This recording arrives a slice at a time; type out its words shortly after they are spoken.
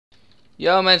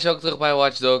Yo mensen, welkom terug bij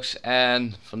Watch Dogs.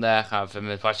 En vandaag gaan we even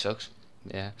met Watch Dogs.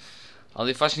 Ja. Al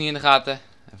die vast niet in de gaten.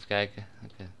 Even kijken.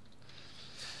 Okay.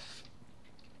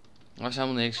 Dat was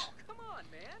helemaal niks.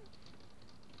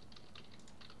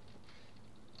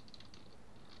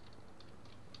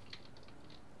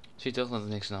 Zie je toch dat er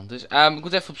niks aan de hand is. Ik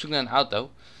moet even op zoek naar een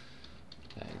auto.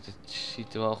 Kijk, dit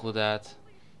ziet er wel goed uit.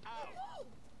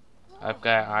 Heb ik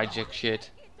hijack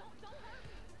shit.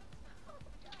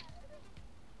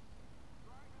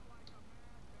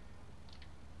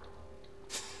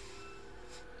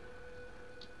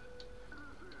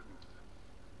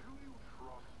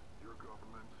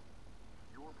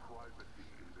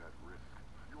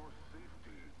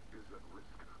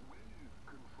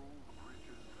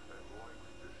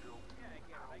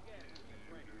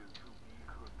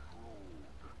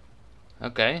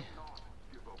 Oké.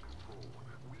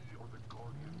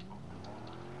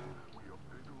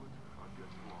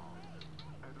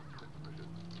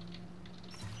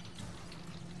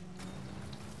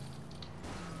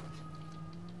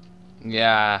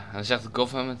 Ja, dan zegt de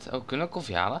government... Oh, kunnen we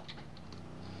koffie halen?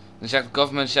 Dan zegt de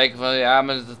government zeker van... Ja,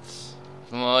 maar dat...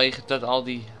 Vanwege dat al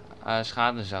die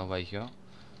schade en zo, weet je wel.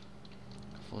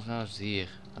 Volgens mij was het hier.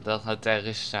 Dat gaat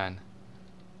terroristen zijn.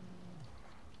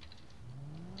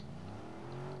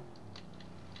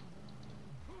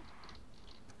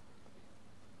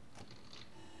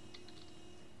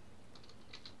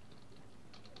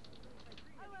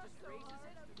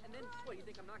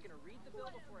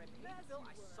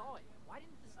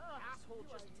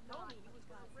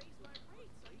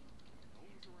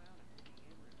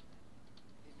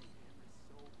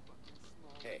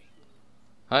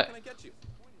 Hoi.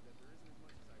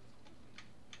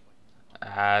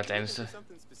 Het enige.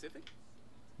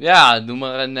 Ja, doe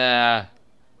maar een.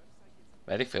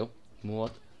 Weet ik veel.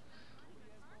 Moord.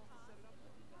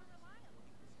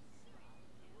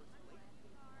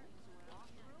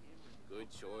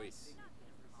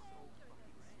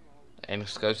 De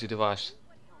enige keuze die er was.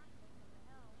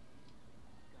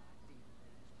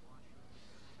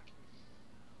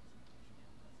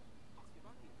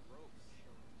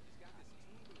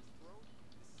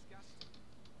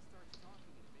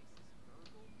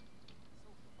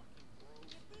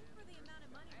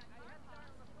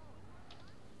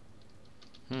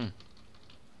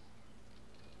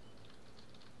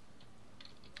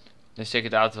 Dit is zeker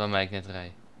de auto waarmee ik net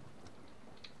reed.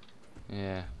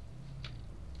 Ja.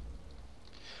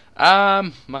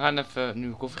 We gaan even, nu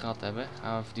we koffie gehad hebben,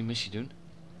 gaan we even die missie doen.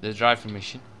 De driver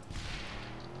mission.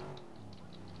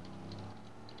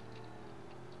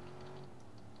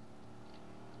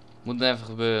 Moet nog even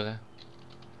gebeuren.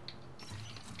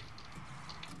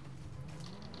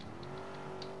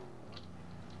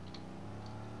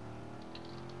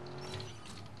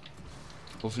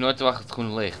 Hoef je nooit te wachten op het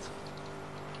groene licht.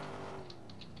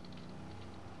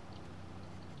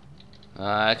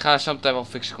 Ik ga zo meteen wel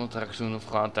fixen contracts doen of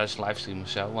gewoon thuis livestreamen of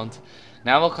zo. Want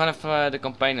nou wil ik gewoon even de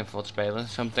campagne even wat spelen.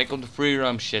 Zo meteen komt de free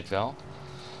roam shit wel.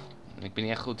 Ik ben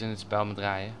niet echt goed in het spel met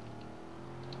draaien.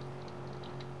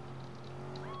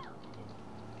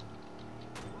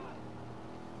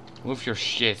 Move your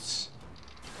shit.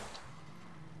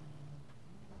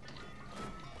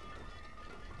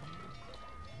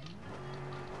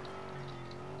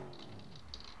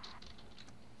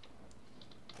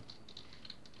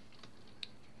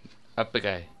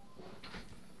 Hoppakee.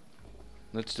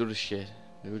 Let's do the shit.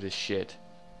 Do this shit.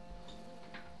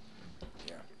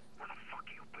 Yeah. Where the fuck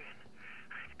you been?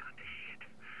 It's gone to shit.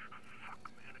 Fuck,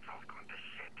 man, it's all gone to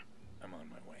shit. I'm on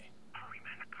my way. Hurry,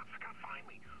 man, the cops are gonna find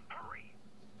me. Hurry.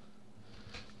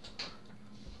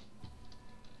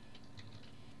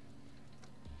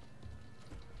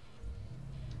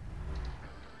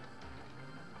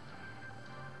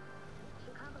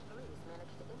 Chicago police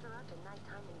managed to interrupt a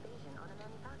nighttime invasion on a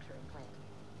manufacturing plant.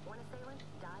 One assailant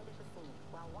died at the scene,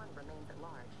 while one remains at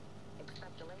large.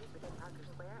 Expect delays within Parker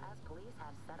Square as police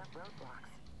have set up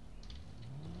roadblocks.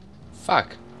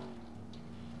 Fuck.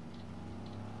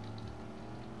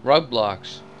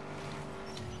 Roadblocks.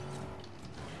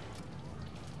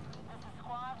 This is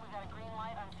squad. We got a green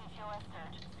light on CTOS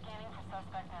search. Scanning for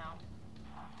suspect now.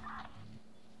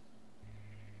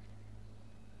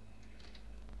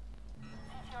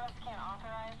 CTOS can't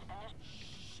authorize initial.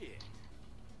 Shit.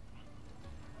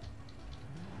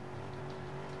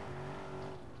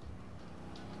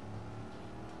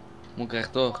 Moet ik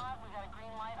rechtdoor. Squad, we got a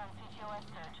green light on CTOS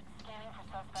search. Scanning for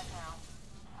suspect now.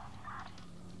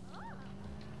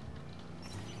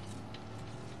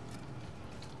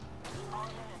 All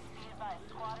units, be advised.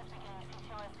 Squad is beginning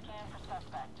CTOS scan for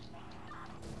suspect.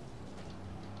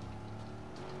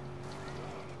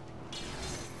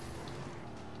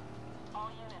 All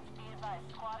units, be advised.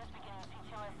 Squad is beginning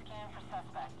CTOS scan for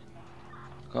suspect.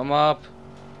 Kom op.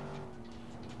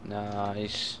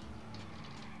 Nice.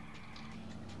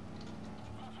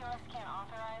 CTOS scan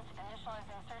authorized.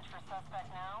 Initializing search for suspect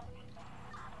now.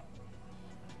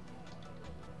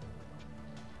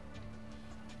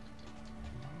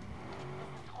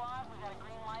 This is squad. We got a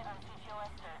green light on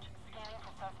CTOS search. Scanning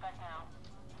for suspect now.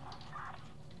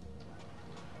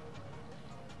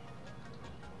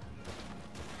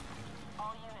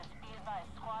 All units, be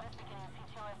advised. Squad is beginning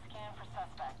CTOS scan for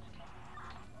suspect.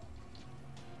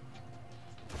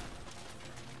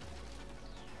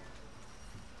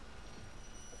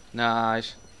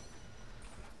 Nice.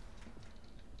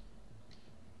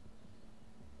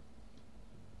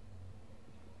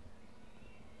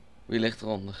 Wie ligt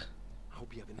eronder? I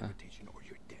hope you have an invitation or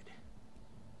you're dead.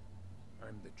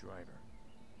 I'm the driver.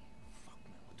 Fuck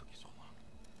man, what took you so long?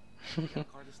 You got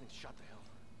a car, this thing's shot to hell.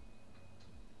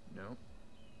 No.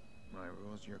 My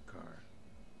rule's your car.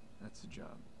 That's the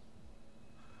job.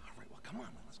 Alright, well come on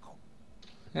man, let's go.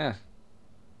 Ja.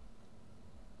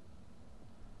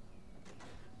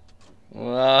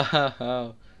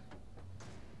 Wow.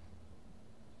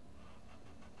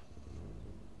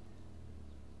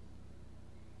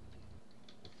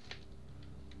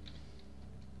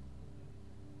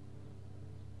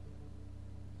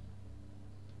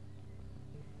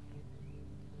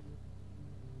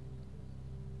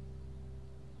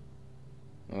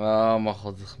 Oh mijn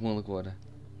god, het gaat moeilijk worden.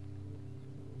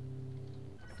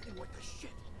 Hey, what the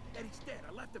shit? Eddie's dead.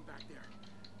 I left him back there.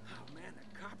 Oh man,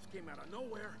 the cops came out of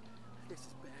nowhere. This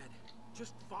is bad.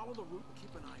 Just follow the route and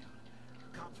keep an eye on it.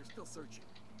 The cops are still searching.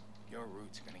 Your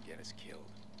route's gonna get us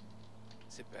killed.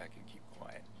 Sit back and keep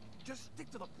quiet. Just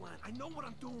stick to the plan. I know what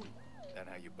I'm doing. That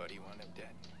how your buddy wound up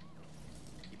dead?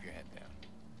 Keep your head down.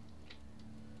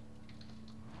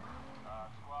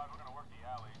 Squad, we're gonna work the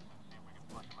alleys and see if we can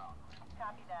flush them out.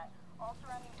 Copy that. All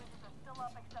surrounding bridges are still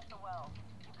up except the well.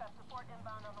 You've got support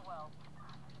inbound on the well.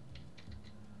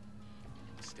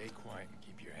 Stay quiet and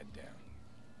keep your head down.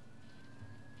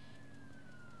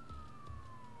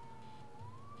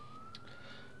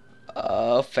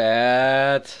 Oh,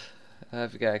 vet.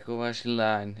 Even kijken, hoe was die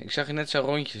lijn? Ik zag je net zo'n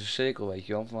rondje, zo'n cirkel, weet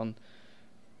je wel, van...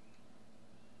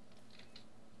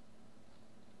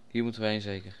 Hier moeten we heen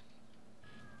zeker.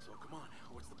 So come on,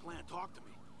 what's the plan? Talk to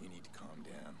me. You need to calm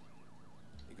down.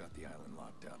 You got the island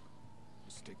locked up.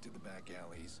 Stick to the back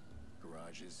alleys,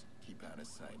 garages, keep out of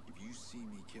sight. If you see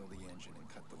me kill the engine and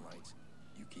cut the lights,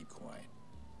 you keep quiet.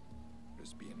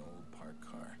 There's be an old parked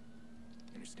car.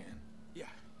 Understand? Yeah.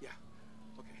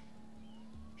 Okay.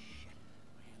 Shit,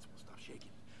 my hands won't stop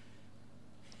shaking.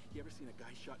 You ever seen a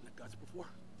guy shot in the guts before?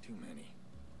 Too many.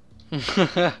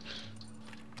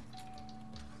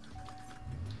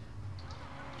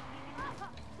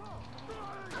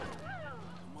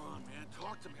 Come on, man,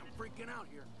 talk to me. I'm freaking out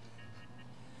here.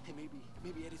 Hey,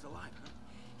 maybe Eddie's alive, huh?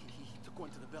 He took one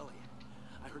to the belly.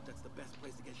 I heard that's the best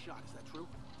place to get shot. Is that true?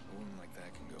 A wound like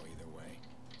that can go either way.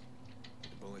 If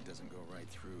the bullet doesn't go right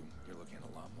through, you're looking at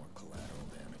a lot more collateral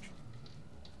damage.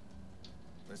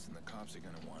 Listen, the cops are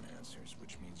gonna want answers,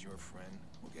 which means your friend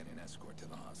will get an escort to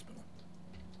the hospital.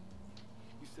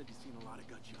 You said you've seen a lot of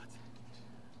gunshots.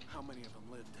 How many of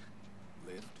them lived?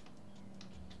 Lived?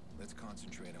 Let's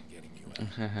concentrate on getting you out,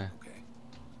 okay?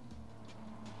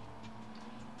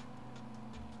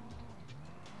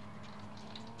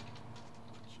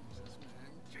 Jesus,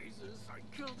 man. Jesus, I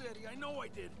killed Eddie. I know I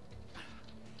did.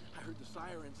 I heard the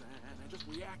sirens and I just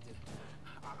reacted.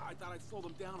 I thought I'd slow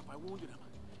them down if I wounded him.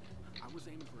 I was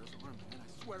aiming for his arm, man.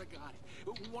 I swear to God.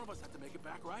 One of us had to make it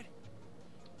back, right?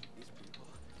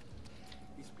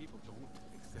 These people don't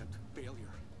accept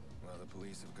failure. Well, the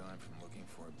police have gone from looking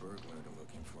for a burglar to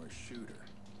looking for a shooter.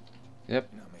 Yep.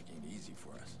 You're not making it easy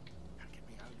for us. Gotta get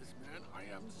me out of this, man. I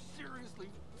am seriously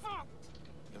fucked.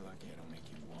 You're lucky I don't make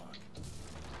you walk.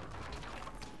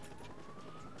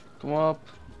 Kom op.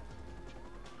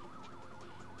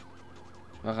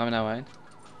 Waar gaan we nou heen?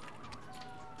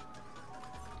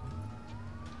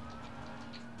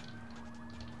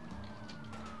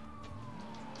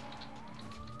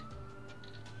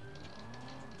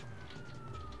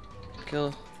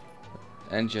 Kill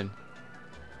engine.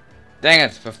 Dang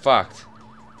it, we're fucked.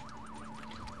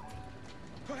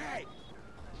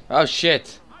 Oh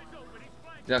shit.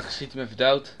 Ik dacht, ik schiet hem even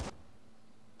dood.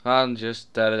 Gaan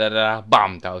just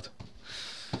bam, dood.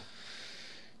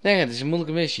 Dang it, het is een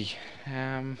moeilijke missie.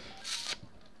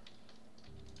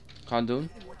 Gaan doen.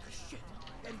 What the shit?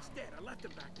 Eddie's dead. I left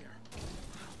him back there.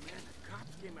 Oh man, the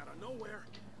cops came out of nowhere.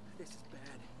 This is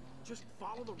bad. Just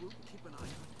follow the route and keep an eye on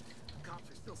it. The cops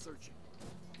are still searching.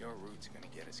 Your route's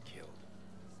gonna get us killed.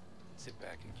 Sit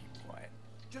back and keep quiet.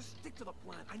 Just stick to the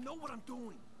plan. I know what I'm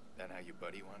doing. That how your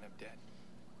buddy wound up dead?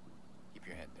 Keep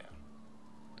your head down.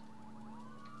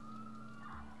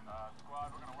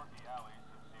 Squad, we're gonna work the alleys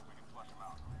and see if we can flush them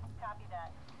out. Copy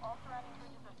that. All surrounding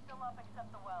bridges are still up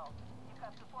except the well. You've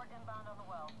got support inbound on the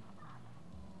well.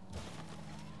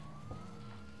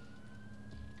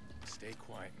 Stay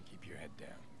quiet and keep your head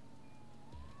down.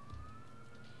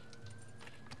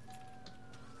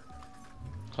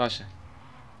 Gassen.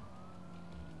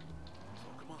 So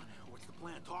come on, what's the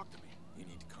plan? Talk to me. You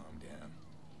need to calm down.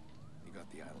 You got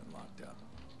the island locked up.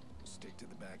 Stick to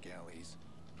the back alleys,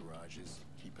 garages,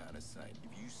 keep out of sight.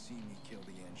 If you see me kill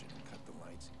the engine and cut the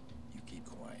lights, you keep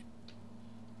quiet.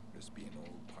 Just be an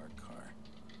old parked car.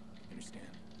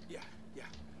 Understand? Yeah.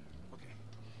 Okay.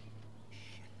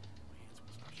 Shit, my hands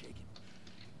will stop shaking.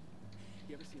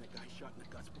 You ever seen a guy shot in the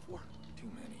guts before?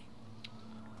 Too many.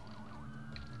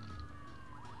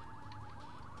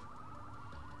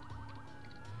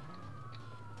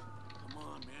 Come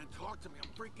on, man, talk to me. I'm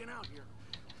freaking out here.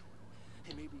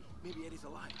 Hey, maybe Eddie's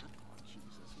alive, huh? Oh,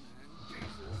 Jesus, man.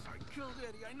 Jesus, I killed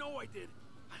Eddie. I know I did.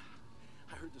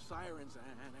 I heard the sirens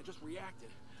and I just reacted.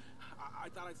 I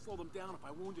thought I'd slow them down if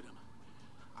I wounded him.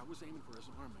 I was aiming for his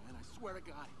arm, man. I swear to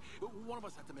God. One of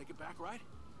us had to make it back, right?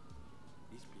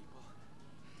 These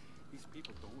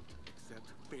people don't accept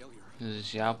failure. Dit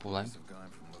is jouw probleem. Police have gone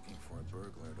from looking for a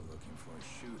burglar to looking for a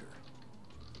shooter.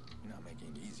 You're not making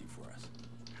it easy for us.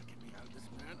 Get me out of this,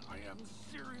 man. I am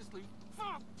seriously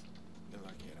fucked. You're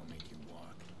lucky I don't make you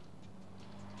walk.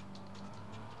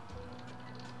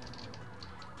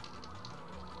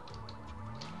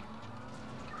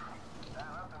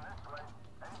 Nothing this way.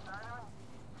 Any sign of him?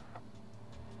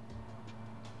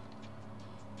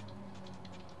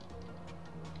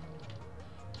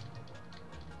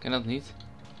 Ken dat niet?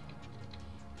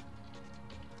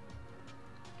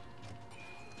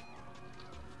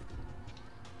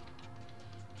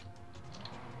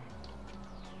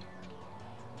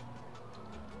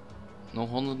 Nog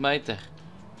 100 meter.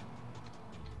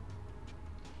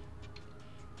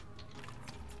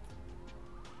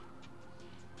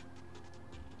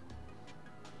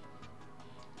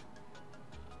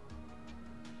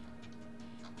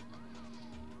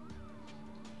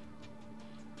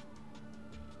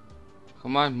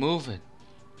 Come on, move it.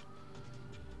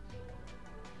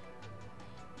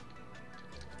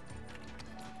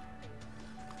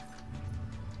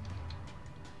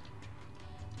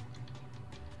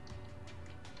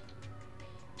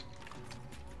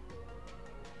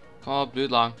 Kom op, duurt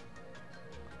lang.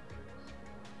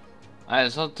 Ah, ja, dat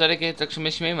is al de tweede keer dat ik zo'n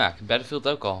missie meemaak. Battlefield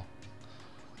ook al.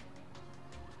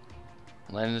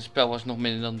 Alleen het spel was nog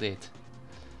minder dan dit.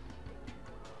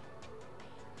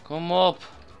 Kom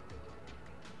op.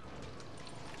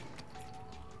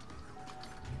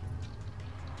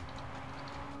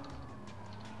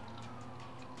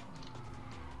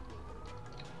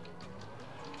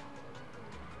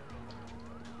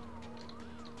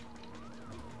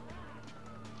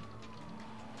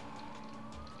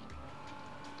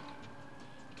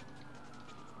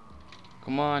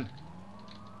 Come on.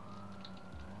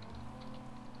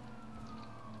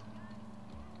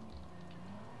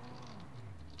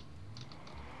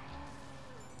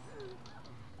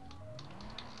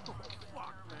 Oh,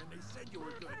 fuck, man. They said you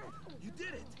were good. You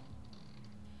did it.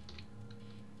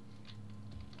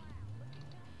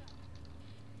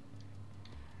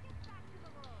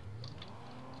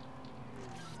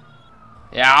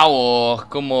 Ja hoor,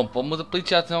 kom op. Wat moet de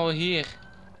politie uit nou hier?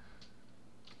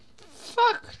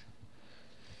 Fuck.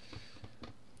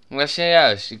 Maar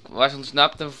serieus, ik was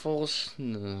ontsnapt en vervolgens...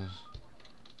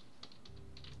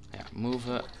 Ja,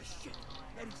 move. What the shit?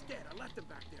 Eddie's dead. I left him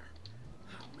back there.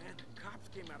 Oh, man. The cops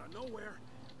came out of nowhere.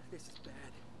 This is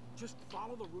bad. Just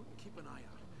follow the route and keep an eye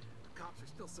out. The cops are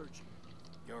still searching.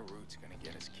 Your route's gonna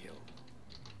get us killed.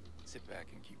 Sit back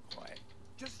and keep quiet.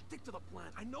 Just stick to the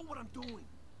plan. I know what I'm doing.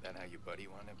 That how your buddy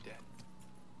wound up dead?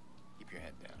 Keep your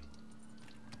head down.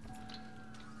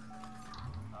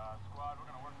 Squad, we're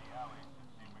gonna work the alleys and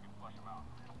see if we can flush them out.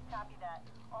 Copy that.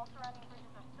 All surrounding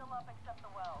bridges are still up except the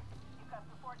well. You've got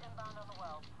support inbound on the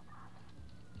well.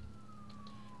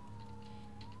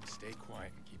 Stay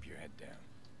quiet and keep your head down.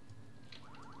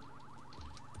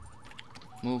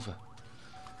 Move. So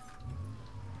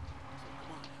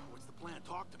come on, what's the plan?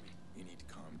 Talk to me. You need to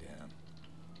calm down.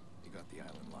 You got the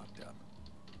island locked up.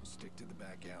 Stick to the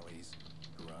back alleys,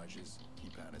 garages,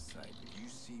 keep out of sight. If you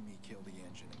see me kill the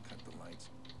engine and cut the lights,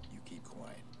 you keep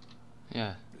quiet.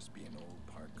 Ja. Just be an old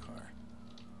parked car.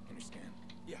 Understand?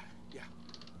 Yeah.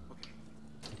 Okay.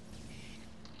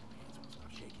 My hands won't stop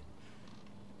shaking.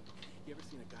 You ever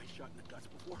seen a guy shot in the guts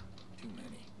before? Too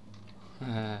many.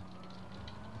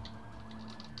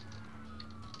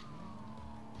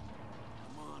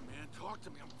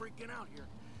 talk to me. I'm freaking out here.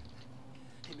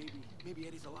 Hey, maybe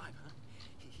Eddie's alive, huh?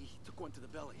 He took one to the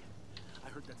belly. I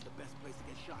heard that's the best place to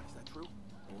get shot. Is that true?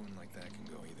 A wound like that can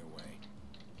go either way.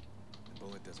 The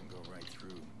bullet doesn't go right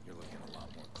through. You're looking at a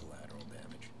lot more collateral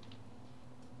damage.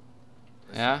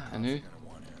 Ja, en nu? Gonna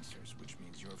want answers, which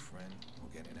means your friend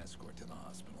will get an escort to the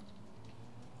hospital.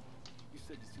 You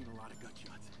said you've seen a lot of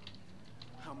gunshots.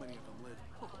 How many of them lived?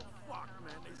 Oh, fuck,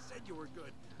 man. They said you were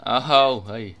good. Oh,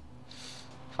 hey.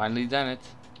 Finally done it.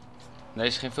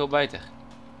 Deze ging veel beter.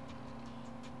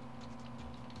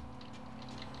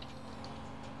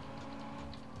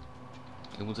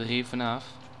 Ik moet er hier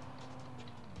vanaf.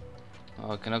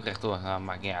 Oh, ik kan ook rechtdoor. Nou,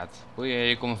 maakt niet uit. Boeien,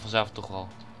 je komt er vanzelf toch wel.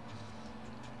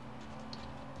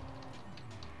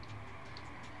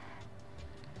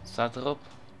 Wat staat erop?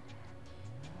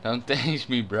 Don't taste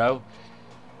me, bro.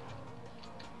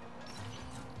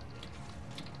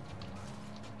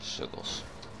 Sukkels.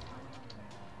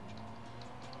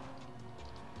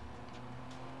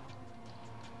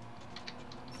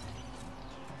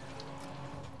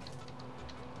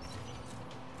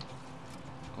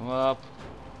 Kom op.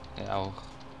 Ja hoor.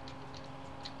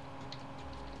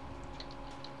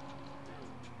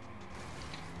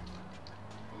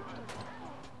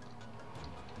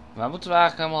 Waar moeten we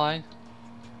eigenlijk helemaal heen?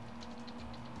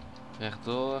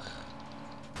 Rechtdoor.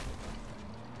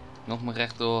 Nog maar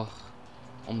rechtdoor.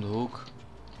 Om de hoek. Okay,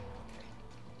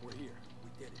 we're here. We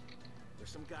did it.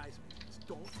 There's some guys. Just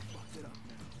don't fuck it up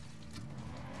now.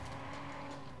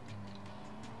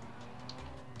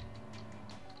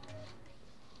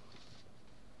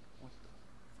 What the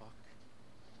fuck?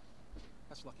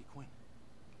 That's Lucky Quinn.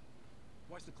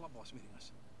 Why's the club boss meeting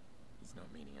us? He's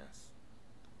not meeting us.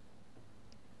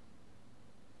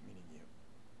 Meeting you.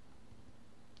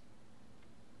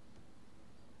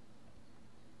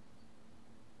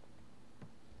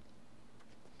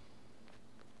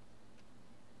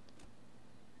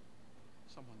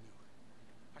 Someone knew.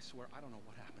 I swear, I don't know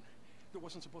what happened. There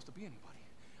wasn't supposed to be anybody.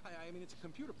 I mean, it's a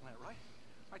computer plant, right?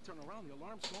 I turn around, the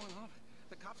alarm's going off.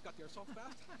 The cops got there so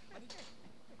fast. I didn't...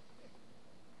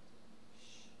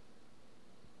 Shh.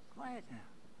 Quiet now.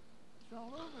 It's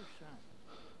all over, son.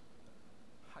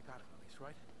 I got it, at least,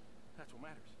 right? That's what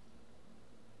matters.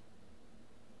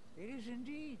 It is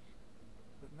indeed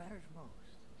what matters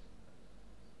most.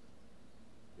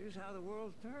 Here's how the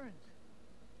world turns.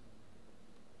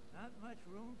 Not much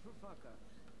room for fuck-ups.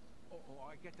 Oh,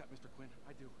 I get that, Mr. Quinn.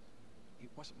 I do. It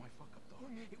wasn't my fuck-up, though.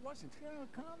 Yeah, It wasn't. Yeah,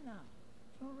 calm now.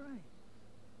 It's all right.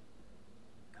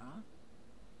 Calm?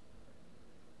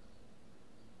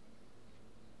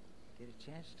 Get a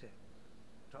chance to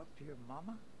talk to your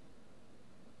mama?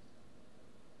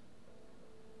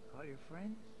 Call your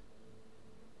friends?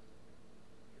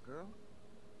 Your girl?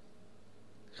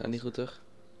 Gaat niet goed toch?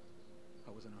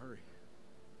 I was in a hurry.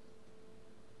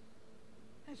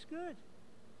 That's good.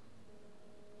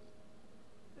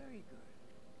 Very good.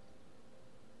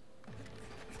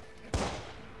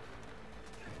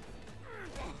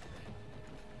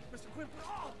 Mr. Quinn,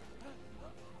 oh!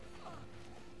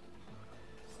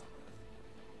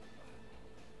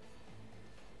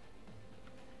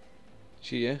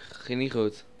 Zie je, ging niet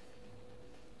goed.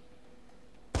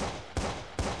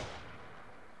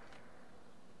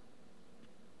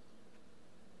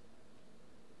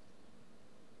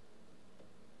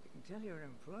 Tell your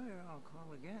employer I'll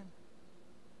call again.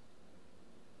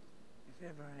 If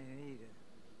ever I need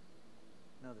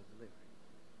another delivery.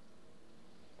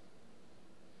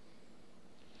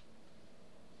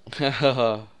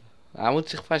 Hij moet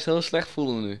zich vast heel slecht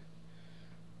voelen nu.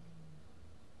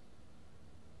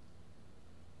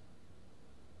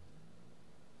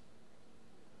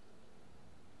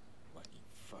 Lucky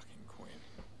fucking Quinn.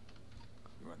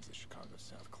 He runs the Chicago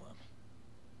South Club.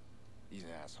 These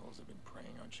assholes have been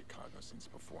preying on Chicago since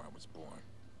before I was born.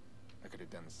 I could have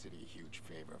done the city a huge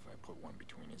favor if I put one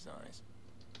between his eyes.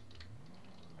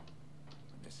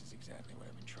 But this is exactly what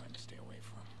I've been trying to stay away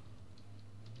from.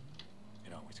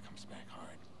 It always comes back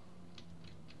hard.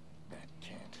 That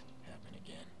can't happen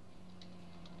again.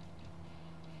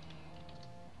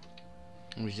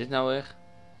 Hoe is dit nou weer?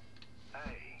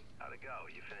 Hey, how'd it go?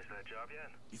 You finished that job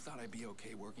yet? You thought I'd be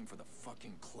okay working for the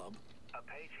fucking club? A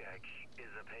paycheck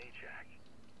is a paycheck.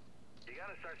 You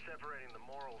gotta start separating the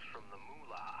morals from the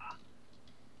moolah.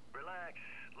 Relax.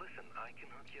 Listen, I can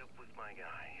hook you up with my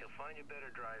guy. He'll find you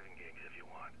better driving gigs if you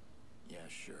want. Yeah,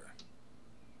 sure.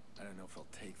 I don't know if I'll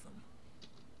take them.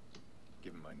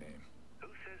 Give him my name. Who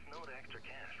says no to extra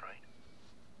cash, right?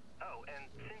 Oh, and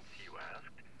since you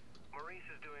asked, Maurice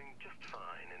is doing just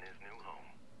fine in his new home.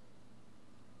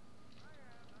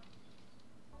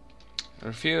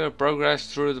 Review your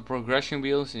progress through the progression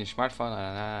wheels in je smartphone.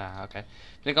 Oké.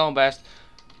 Vind ik allemaal best.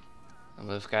 Dan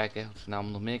wil even kijken of we nou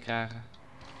nog meer krijgen.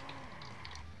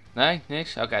 Nee,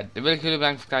 niks? Oké, dan wil ik jullie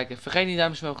bedanken voor het kijken. Vergeet niet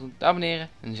duimpjes omhoog te doen, te abonneren.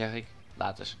 En dan zeg ik,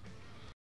 laters.